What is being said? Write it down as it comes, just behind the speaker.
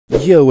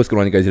Yo, what's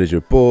going on, guys? It is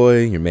your boy,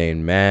 your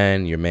main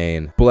man, your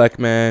main black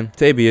man,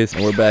 Tavius,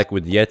 and we're back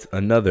with yet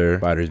another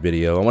FighterZ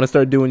video. I want to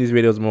start doing these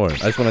videos more. I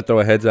just want to throw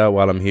a heads out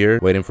while I'm here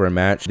waiting for a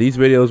match. These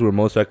videos will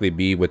most likely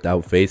be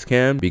without face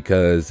cam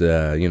because,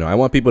 you know, I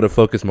want people to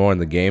focus more on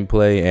the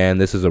gameplay, and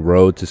this is a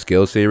road to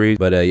skill series.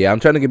 But yeah, I'm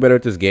trying to get better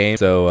at this game.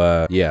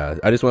 So yeah,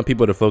 I just want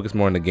people to focus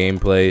more on the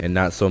gameplay and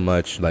not so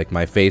much like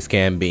my face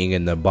cam being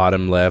in the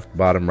bottom left,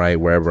 bottom right,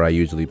 wherever I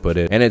usually put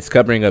it. And it's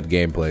covering up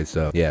gameplay.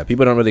 So yeah,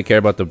 people don't really care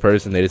about the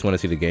person. They just want to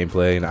see the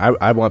gameplay, and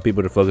I want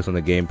people to focus on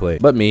the gameplay,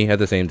 but me at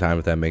the same time,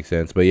 if that makes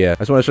sense. But yeah, I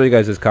just want to show you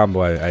guys this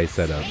combo I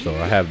set up. So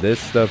I have this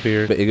stuff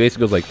here, but it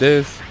basically goes like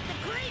this: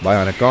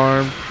 bionic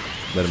arm,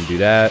 let him do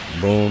that,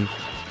 boom.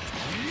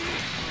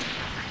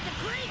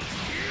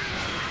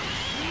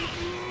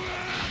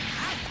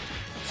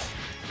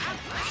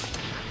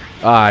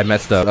 Ah, I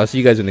messed up. I'll see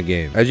you guys in the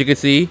game. As you can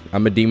see,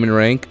 I'm a demon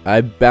rank.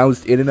 I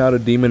bounced in and out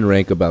of demon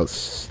rank about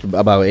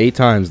 8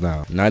 times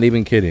now. Not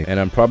even kidding. And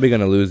I'm probably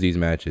gonna lose these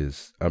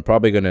matches. I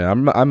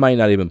might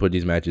not even put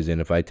these matches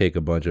in if I take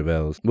a bunch of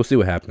L's. We'll see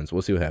what happens.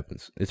 We'll see what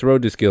happens. It's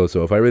road to skill,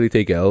 so if I really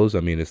take L's, I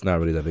mean, it's not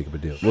really that big of a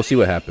deal. We'll see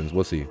what happens.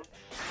 We'll see.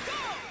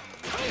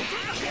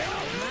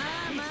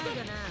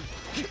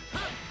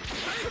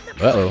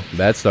 Uh-oh,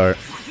 bad start.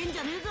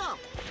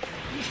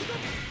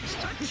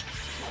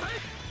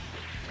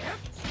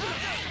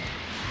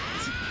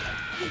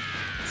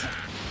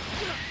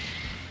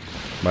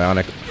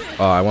 Bionic.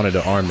 Oh, I wanted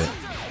to arm it.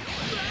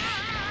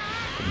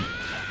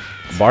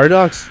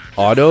 Bardock's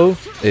auto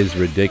is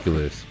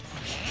ridiculous.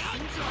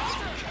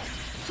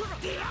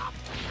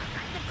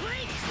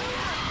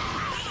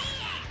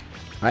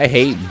 I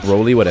hate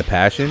Broly with a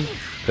passion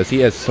because he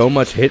has so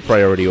much hit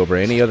priority over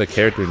any other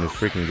character in this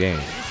freaking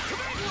game.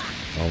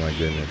 Oh my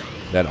goodness.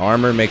 That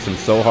armor makes him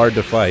so hard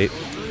to fight.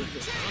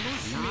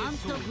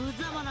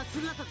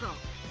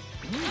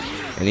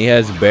 And he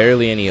has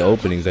barely any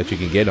openings that you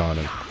can get on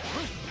him.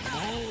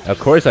 Of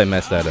course I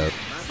messed that up.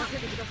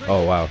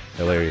 Oh wow,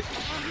 hilarious.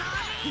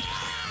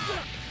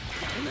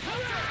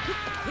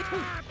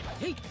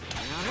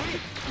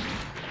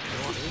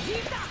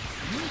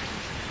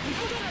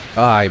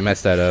 Ah, I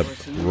messed that up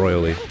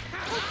royally.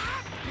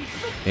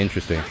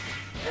 Interesting.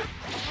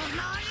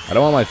 I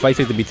don't want my fight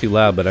state to be too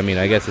loud, but I mean,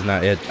 I guess it's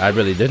not it.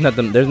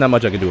 There's not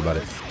much I can do about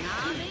it.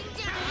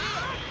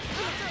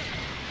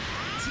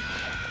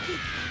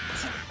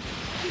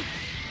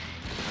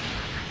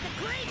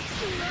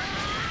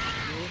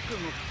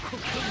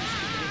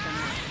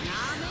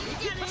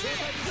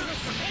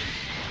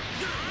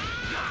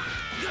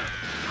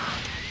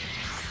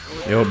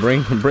 Yo,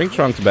 bring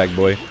Trunks back,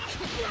 boy.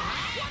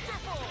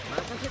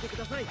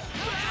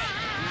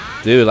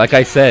 Dude, like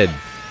I said,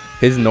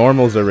 his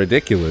normals are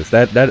ridiculous.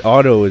 That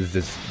auto is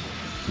just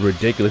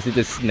ridiculous. It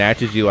just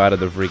snatches you out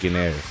of the freaking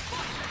air.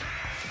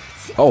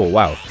 Oh,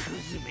 wow.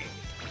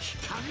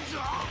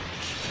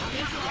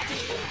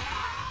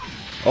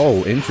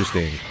 Oh,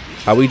 interesting.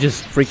 How we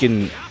just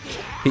freaking...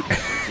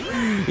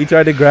 He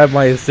tried to grab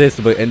my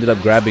assist, but ended up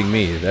grabbing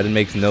me. That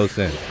makes no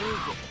sense.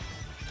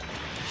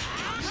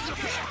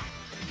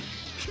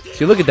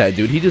 See, look at that,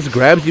 dude. He just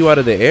grabs you out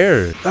of the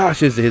air. Gosh,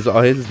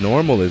 his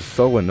normal is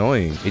so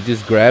annoying. It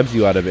just grabs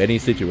you out of any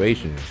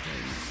situation.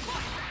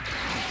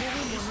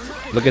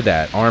 Look at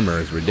that. Armor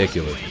is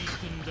ridiculous.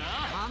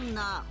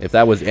 If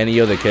that was any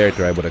other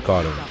character, I would have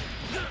caught him.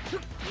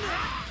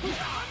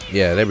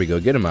 Yeah, there we go.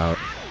 Get him out.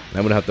 I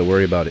wouldn't have to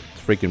worry about it.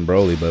 It's freaking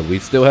Broly, but we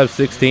still have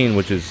 16,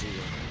 which is...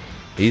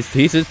 He's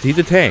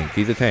a tank.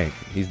 He's a tank.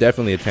 He's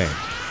definitely a tank.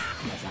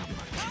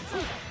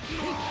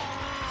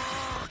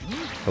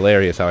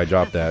 Hilarious how I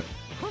dropped that.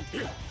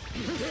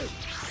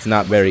 It's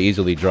not very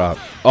easily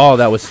dropped. Oh,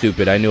 that was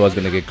stupid. I knew I was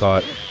going to get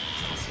caught.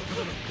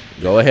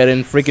 Go ahead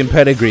and freaking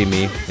pedigree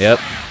me. Yep.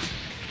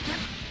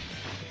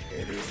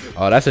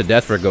 Oh, that's a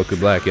death for Goku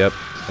Black. Yep.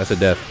 That's a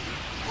death.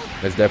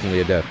 That's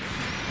definitely a death.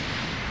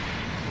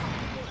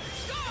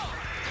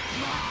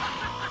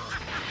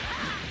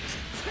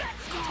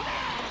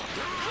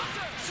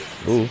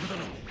 Ooh.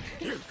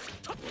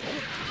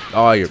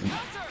 Oh, you're...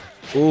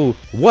 Ooh.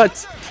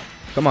 What?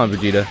 Come on,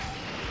 Vegeta.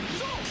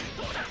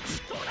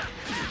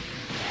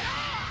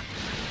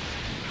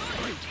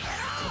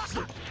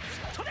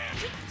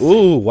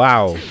 Ooh,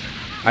 wow.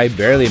 I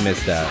barely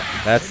missed that.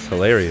 That's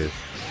hilarious.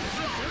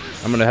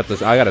 I'm gonna have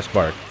to... I gotta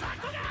spark.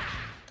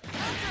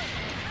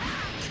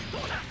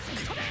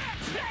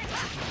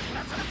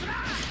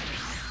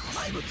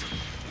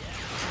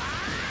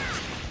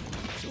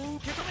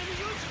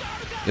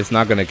 It's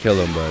not gonna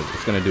kill him, but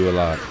it's gonna do a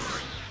lot.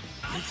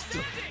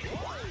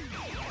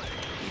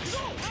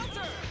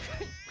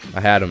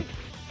 I had him.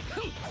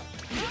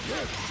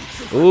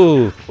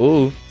 Ooh,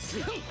 ooh.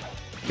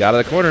 Got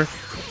out of the corner.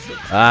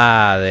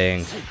 Ah,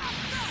 dang.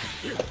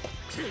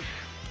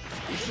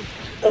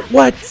 Oh,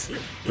 what?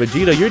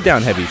 Vegeta, you're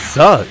down heavy.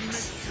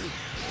 Sucks.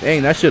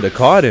 Dang, that should have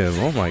caught him.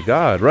 Oh my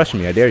god. Rush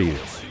me, I dare you.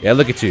 Yeah,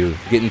 look at you.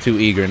 Getting too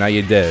eager. Now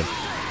you're dead.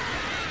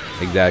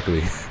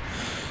 Exactly.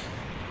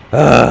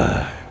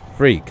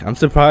 Freak. I'm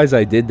surprised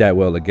I did that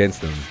well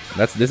against him.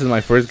 This is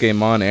my first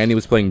game on, and he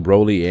was playing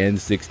Broly and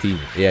 16.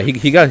 Yeah,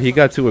 he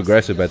got too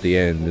aggressive at the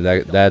end.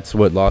 That's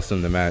what lost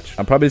him the match.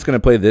 I'm probably just gonna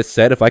play this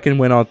set. If I can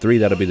win all 3,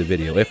 that'll be the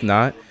video. If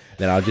not,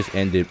 then I'll just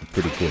end it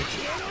pretty quick.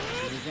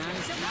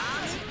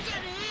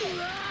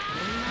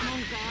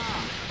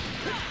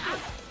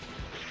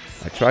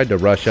 I tried to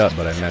rush up,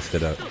 but I messed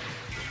it up.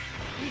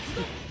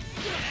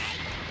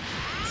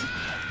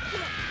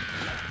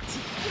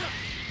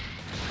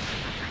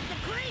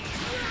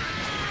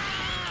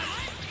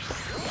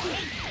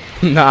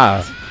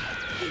 Nah.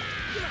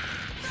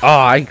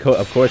 Oh,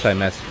 of course I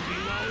messed.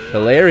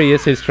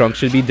 Hilarious. His trunk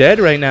should be dead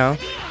right now.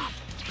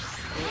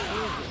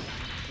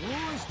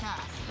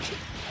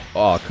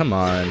 Oh, come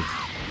on.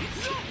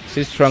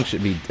 His trunk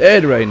should be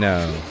dead right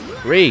now.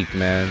 Freak,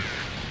 man.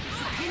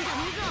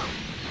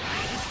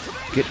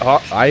 Get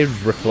off. I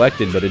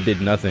reflected, but it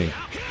did nothing.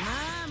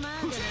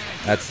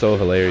 That's so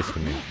hilarious to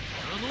me.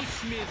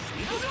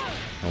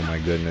 Oh my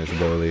goodness,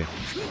 Broly.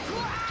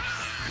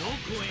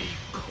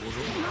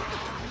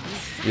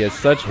 He has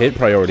such hit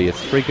priority, it's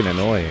freaking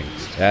annoying.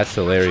 That's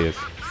hilarious.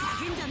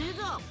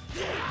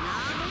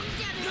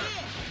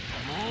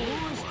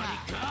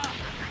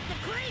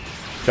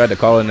 Tried to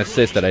call an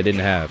assist that I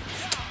didn't have.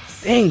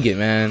 Dang it,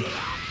 man.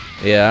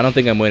 Yeah, I don't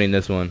think I'm winning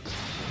this one.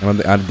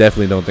 I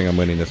definitely don't think I'm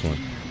winning this one.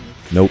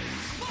 Nope.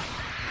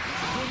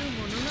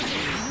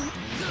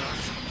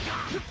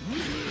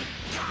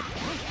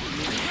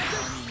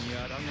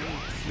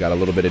 Got a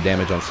little bit of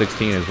damage on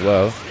 16 as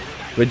well.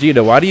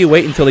 Vegeta, why do you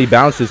wait until he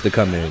bounces to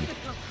come in?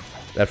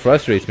 That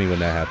frustrates me when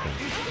that happens.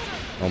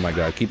 Oh my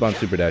god, keep on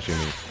super dashing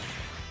me.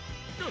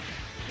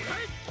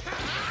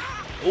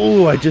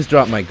 Ooh, I just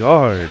dropped my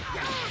guard.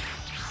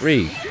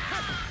 Freak.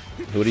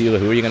 Who are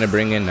you gonna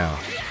bring in now?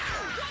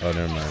 Oh,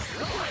 never mind.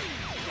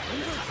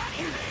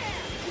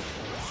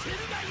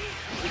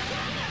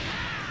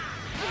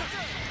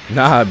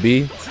 Nah,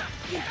 B.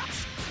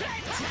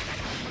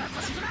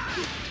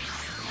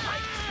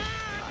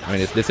 I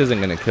mean, this isn't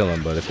gonna kill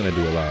him, but it's gonna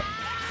do a lot.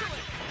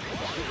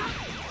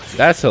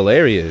 That's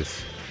hilarious.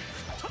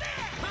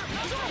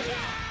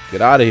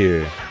 Get out of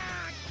here.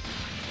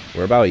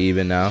 We're about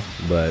even now,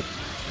 but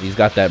he's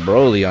got that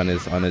Broly on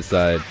his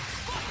side.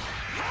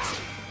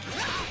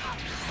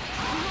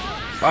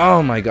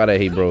 Oh my god, I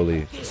hate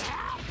Broly.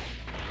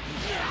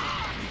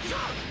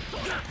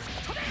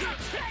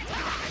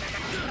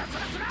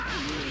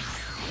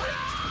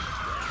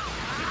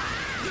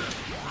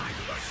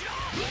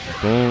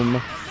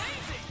 Boom.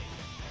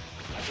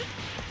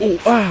 Oh,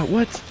 ah,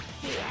 what?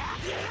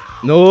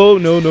 No,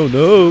 no, no,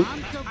 no.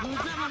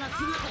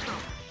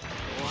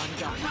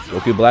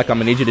 Goku Black, I'm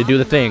gonna need you to do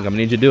the thing. I'm gonna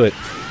need you to do it.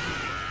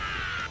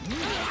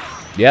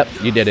 Yep,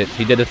 you did it.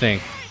 He did the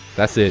thing.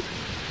 That's it.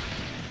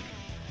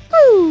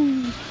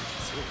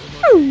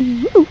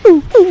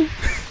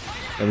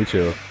 Let me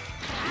chill.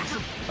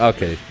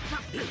 Okay.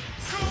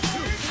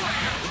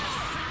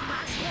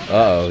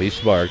 Uh-oh, he's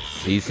sparked.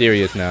 He's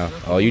serious now.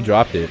 Oh, you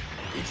dropped it.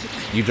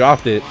 You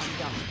dropped it.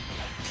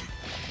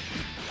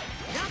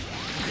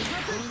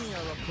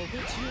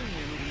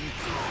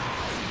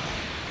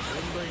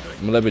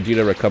 I'm gonna let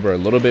Vegeta recover a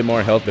little bit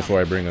more health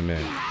before I bring him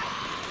in.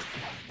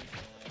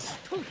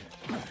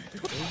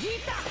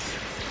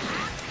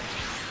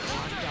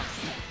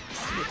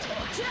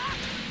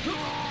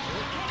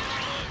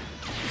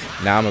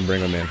 Now I'm gonna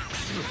bring him in.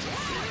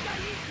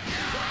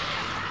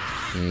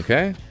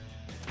 Okay.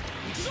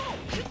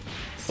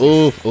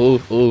 Ooh,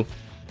 ooh, ooh.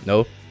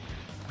 No.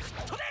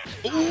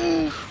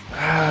 Ooh.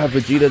 Ah,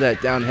 Vegeta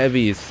that down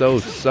heavy is so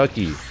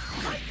sucky.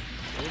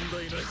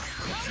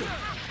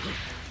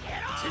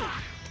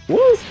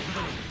 Woo!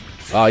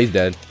 Oh, he's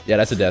dead. Yeah,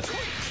 that's a death.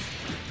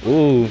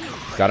 Ooh,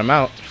 got him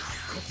out.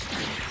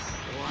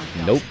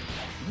 Nope.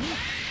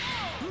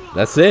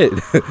 That's it.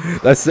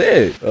 That's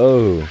it.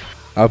 Oh,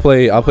 I'll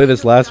play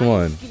this last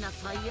one,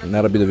 and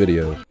that'll be the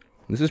video.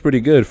 This is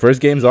pretty good.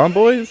 First game's on,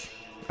 boys.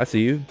 I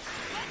see you.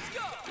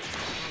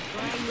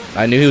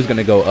 I knew he was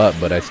gonna go up,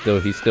 but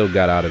he still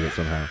got out of it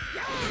somehow.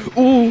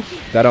 Ooh,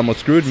 that almost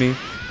screwed me.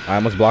 I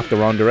almost blocked the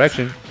wrong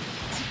direction.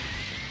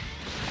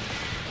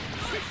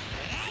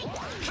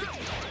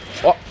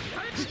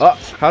 Oh,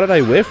 how did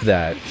I whiff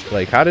that?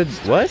 Like,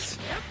 what?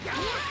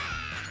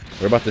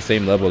 We're about the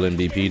same level in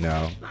BP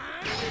now.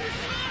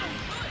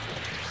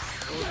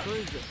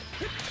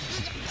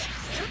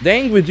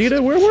 Dang,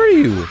 Vegeta, where were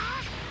you?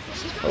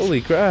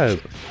 Holy crap.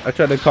 I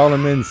tried to call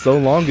him in so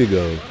long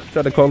ago. I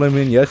tried to call him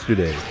in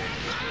yesterday.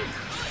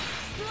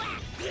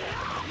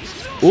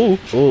 Ooh,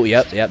 ooh,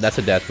 yep, that's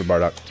a death for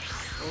Bardock.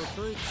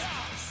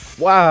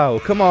 Wow,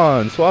 come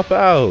on, swap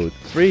out.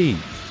 Free.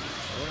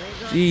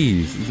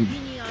 Jeez.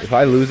 If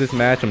I lose this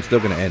match, I'm still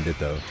going to end it,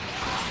 though.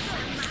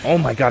 Oh,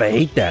 my God. I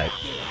hate that.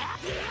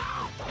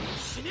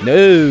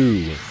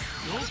 No.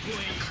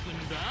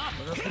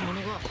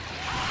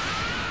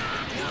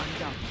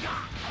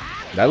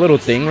 That little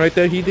thing right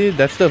there he did,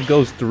 that stuff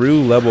goes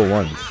through level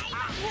 1s.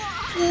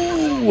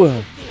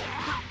 Ooh.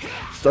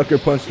 Sucker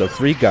punched the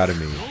freak out of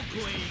me.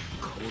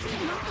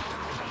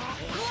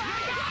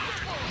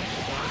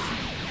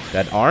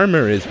 That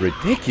armor is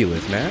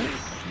ridiculous, man.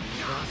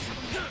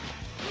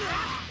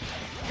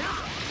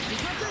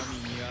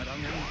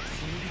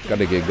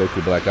 Gotta get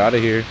Goku Black out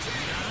of here.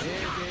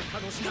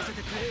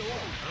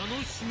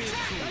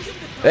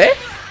 Hey?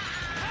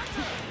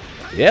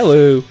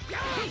 Yellow.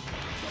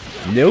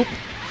 Nope.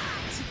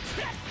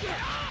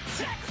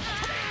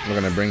 We're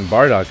gonna bring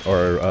Bardock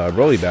or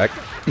Broly back.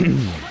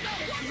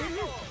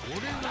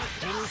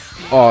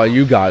 Oh,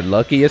 you got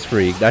lucky as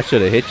freak. That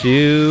should have hit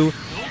you.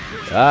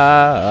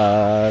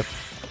 Rush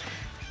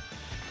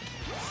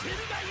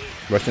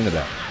into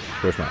that. Of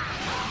course not.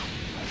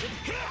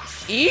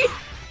 E?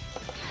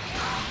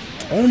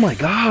 Oh my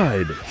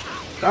god.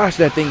 Gosh,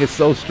 that thing is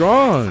so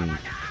strong.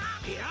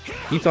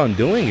 Keeps on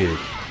doing it.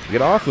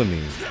 Get off of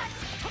me.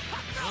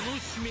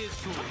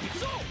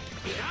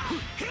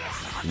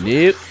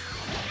 Nope.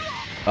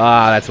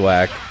 Ah, that's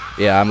whack.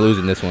 Yeah, I'm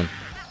losing this one.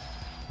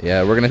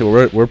 Yeah,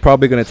 we're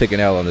probably gonna take an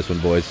L on this one,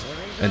 boys.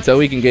 Until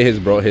we can get his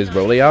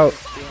Broly out,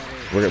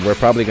 we're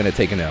probably gonna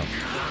take an L.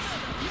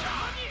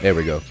 There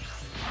we go.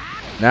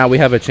 Now we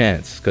have a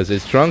chance because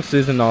his Trunks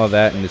isn't all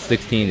that and his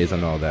 16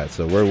 isn't all that.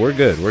 So we're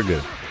good. We're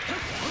good.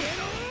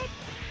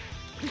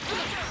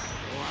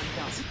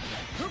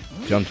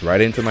 Jumps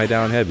right into my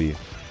down heavy.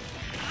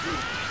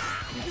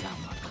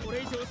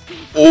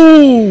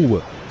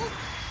 Ooh!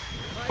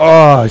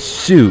 Oh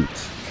shoot!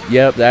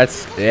 Yep,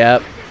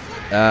 yep.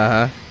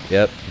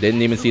 Yep.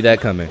 Didn't even see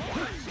that coming.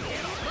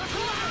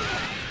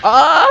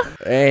 Ah!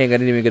 Dang, I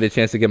didn't even get a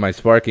chance to get my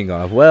sparking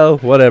off. Well,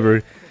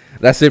 whatever.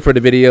 That's it for the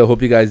video.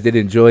 Hope you guys did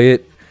enjoy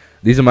it.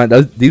 These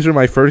are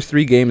my first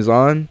 3 games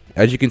on.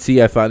 As you can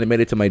see, I finally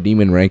made it to my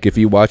demon rank. If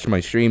you watched my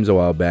streams a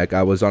while back,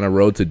 I was on a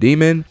road to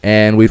demon,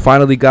 and we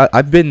finally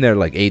I've been there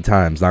like 8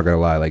 times, not gonna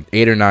lie, like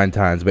 8 or 9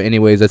 times. But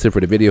anyways, that's it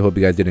for the video. Hope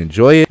you guys did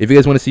enjoy it. If you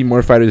guys want to see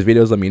more FighterZ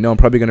videos, let me know. I'm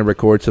probably gonna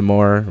record some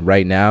more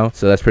right now.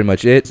 So that's pretty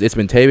much it. It's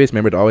been Tavius.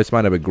 Remember to always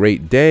smile. Have a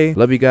great day.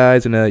 Love you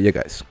guys, and yeah,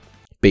 guys,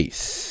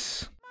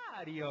 peace.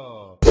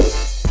 Mario.